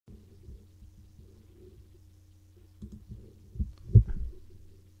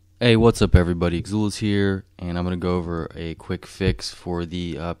Hey, what's up everybody? Xula's here, and I'm going to go over a quick fix for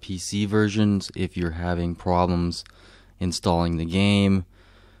the PC versions. If you're having problems installing the game,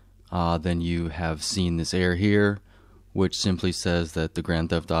 then you have seen this error here, which simply says that the Grand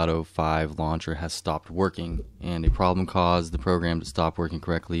Theft Auto 5 launcher has stopped working, and a problem caused the program to stop working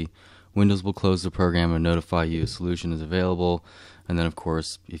correctly. Windows will close the program and notify you a solution is available, and then of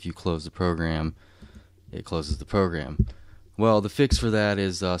course if you close the program, it closes the program. Well, the fix for that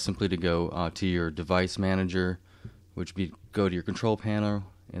is simply to go to your device manager, which would be go to your control panel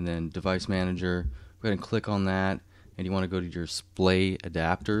and then device manager. Go ahead and click on that, and you want to go to your display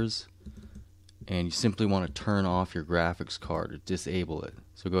adapters, and you simply want to turn off your graphics card or disable it.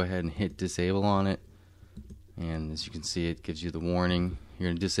 So go ahead and hit disable on it, and as you can see, it gives you the warning. You're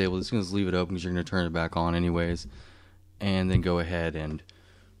going to disable this. Just leave it open because you're going to turn it back on anyways, and then go ahead and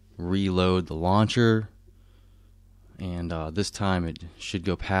reload the launcher. And this time it should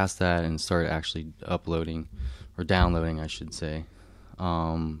go past that and start actually uploading, or downloading I should say.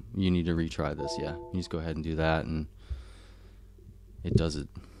 You need to retry this, yeah. You just go ahead and do that and it does it.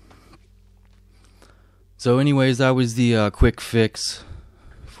 So anyways, that was the quick fix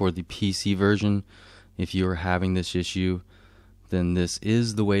for the PC version. If you're having this issue, then this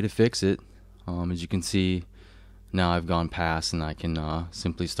is the way to fix it. As you can see, now I've gone past and I can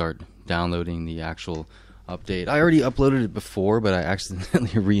simply start downloading the actual update. I already uploaded it before, but I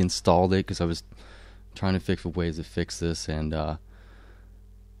accidentally reinstalled it because I was trying to fix ways to fix this, and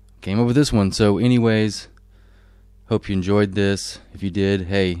came up with this one. So anyways, hope you enjoyed this. If you did,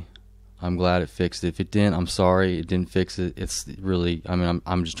 hey, I'm glad it fixed it. If it didn't, I'm sorry it didn't fix it. It's really, I mean,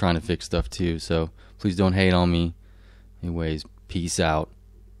 I'm just trying to fix stuff too, so please don't hate on me. Anyways, peace out.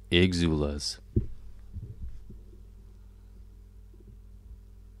 Xula's.